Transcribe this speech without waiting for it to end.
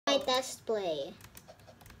Let's play.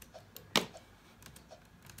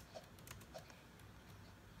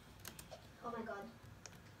 Oh my god.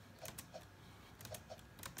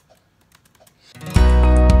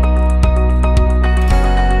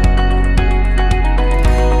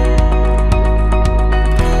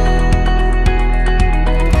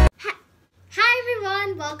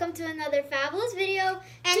 Welcome to another fabulous video.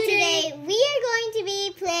 And today we are going to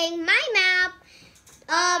be playing my map.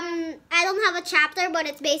 I don't have a chapter, but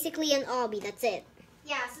it's basically an obby. That's it.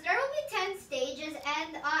 Yeah, so there will be 10 stages,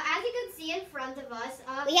 and as you can see in front of us,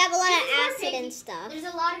 we have a lot of acid and stuff. There's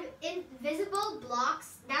a lot of invisible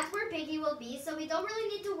blocks. That's where Piggy will be, so we don't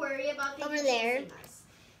really need to worry about Piggy over there. chasing us.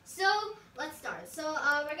 So let's start. So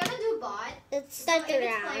we're gonna do bot. Let's start the round.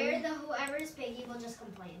 If it's player, whoever is Piggy will just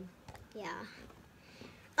complain. Yeah.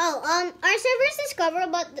 Oh, our server's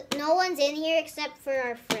discovered, but no one's in here except for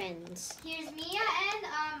our friends. Here's Mia and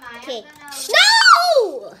Maya. Okay.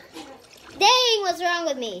 No! Dang, what's wrong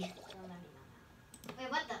with me? Wait,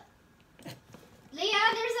 what the?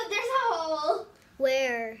 Leah, there's a hole.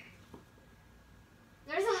 Where?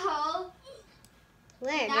 There's a hole.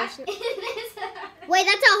 Where? Wait, that's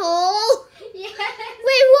a hole? Yes.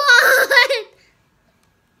 Wait, what?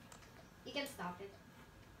 You can stop it.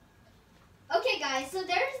 Okay, guys, so there's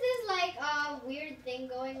this like weird thing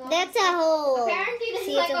going on. That's a hole. Apparently, there's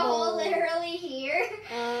like a hole literally here,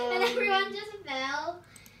 and everyone just fell.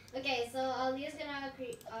 Okay, so Leah's gonna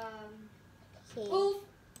create Okay. Oof.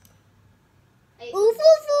 Oof, oof,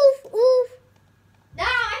 oof, oof. No,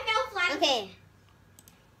 I fell flat. Okay.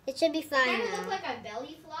 It should be fine Kind of now. look like a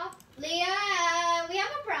belly flop. Leah, we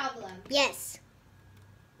have a problem. Yes.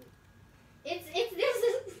 It's this.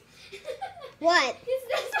 What? It's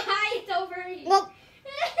this height over here. Well.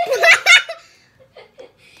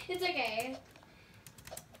 It's okay.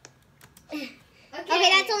 Okay,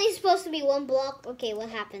 that's only supposed to be one block. Okay, what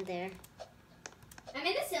happened there? I'm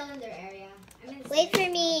in the cylinder area. Wait for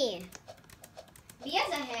me. Mia's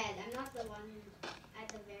ahead. I'm not the one at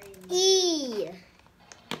the very least. E.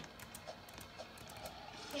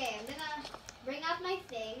 Okay, I'm gonna bring out my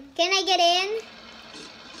thing. Can I get in?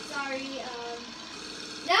 Sorry,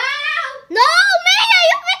 No! No, Mia,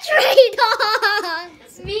 you betrayed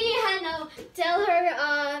us! Mia, no. Tell her,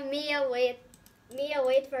 Mia, wait. Mia,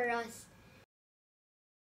 wait for us.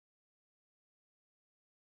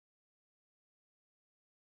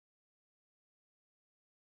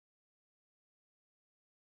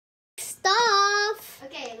 Stuff.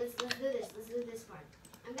 Okay, let's do this. Let's do this part.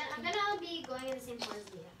 I'm gonna be going in the same part as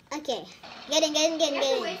Leah. Okay. Get in. We have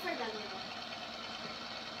to wait for them,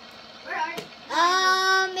 Where are you?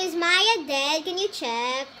 Is Maya dead? Can you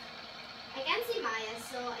check? I can't see Maya,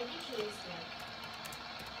 so I think she is dead.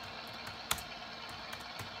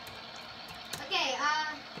 Okay,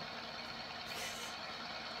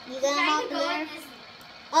 You gonna help go her? in this...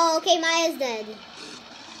 Oh, okay, Maya's dead.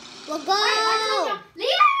 We'll go! Wait,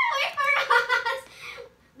 Leah, wait for us!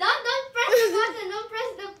 Don't press the button. Don't press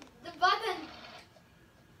the button.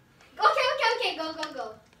 Okay, go.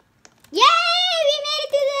 Yay! We made it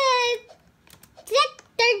to the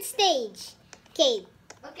third stage. Okay,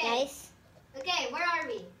 guys. Okay, where are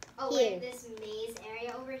we? Oh, Here. we're in this maze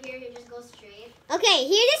area over here. You just go straight. Okay,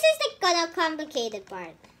 here this is the kind of complicated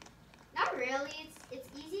part. Not really. It's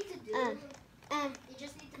easy to do. You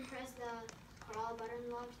just need to press the crawl button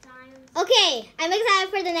a lot of times. Okay, I'm excited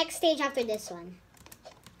for the next stage after this one.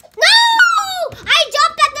 No! I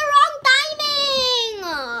jumped at the wrong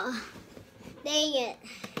timing! Dang it.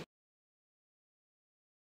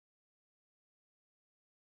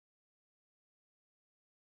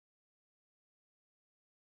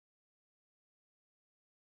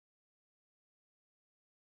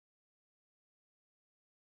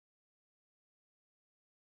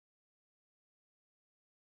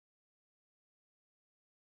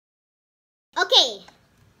 Okay,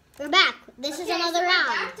 we're back. This is another so round.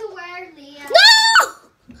 Back to where Leah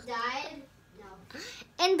died. No.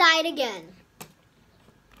 And died again.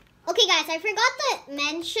 Okay, guys, I forgot to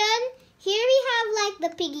mention. Here we have like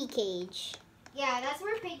the piggy cage. Yeah, that's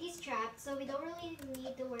where Piggy's trapped, so we don't really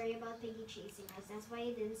need to worry about Piggy chasing us. That's why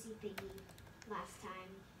you didn't see Piggy last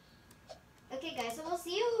time. Okay, guys, so we'll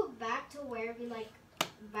see you back to where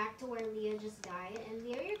Leah just died. And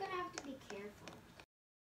Leah, you're gonna have to be careful.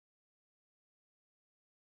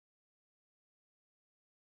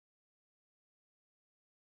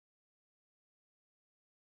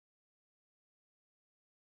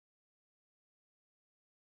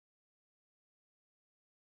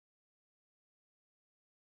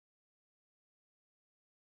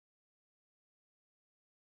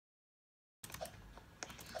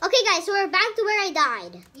 Okay, guys, so we're back to where I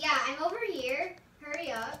died. Yeah, I'm over here.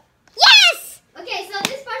 Hurry up.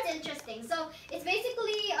 interesting. So it's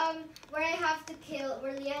basically where I have to kill,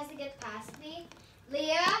 where Leah has to get past me.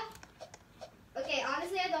 Leah. Okay,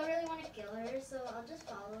 honestly, I don't really want to kill her, so I'll just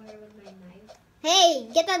follow her with my knife. Hey,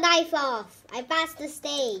 get the knife off. I passed the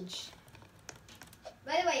stage.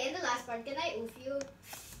 By the way, in the last part, can I oof you?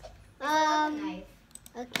 Knife.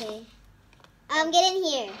 Okay. Get in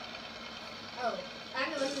here. Oh,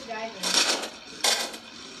 I'm the one who's driving.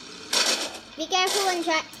 Be careful and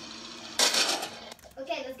try.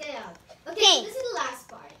 Okay, let's get out. Okay, Okay. so this is the last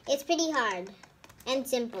part. It's pretty hard and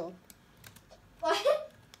simple. What?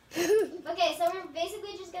 Okay, so we're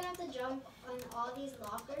basically just gonna have to jump on all these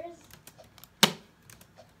lockers.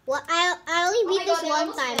 Well, I only Oh beat my this God, I one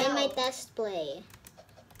almost time in my fell. test play.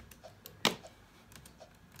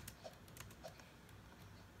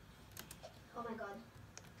 Oh my god.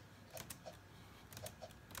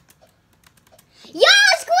 Yo,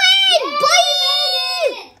 Squid! Yay, Boy! we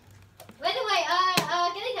made it! By the way,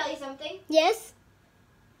 can I tell you something? Yes?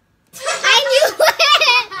 I knew it!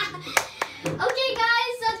 Okay,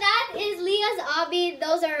 guys, so that is Leah's obby.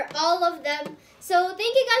 Those are all of them. So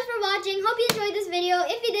thank you guys for watching. Hope you enjoyed this video.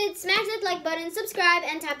 If you did, smash that like button, subscribe,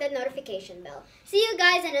 and tap that notification bell. See you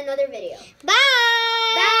guys in another video. Bye!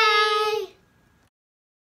 Bye!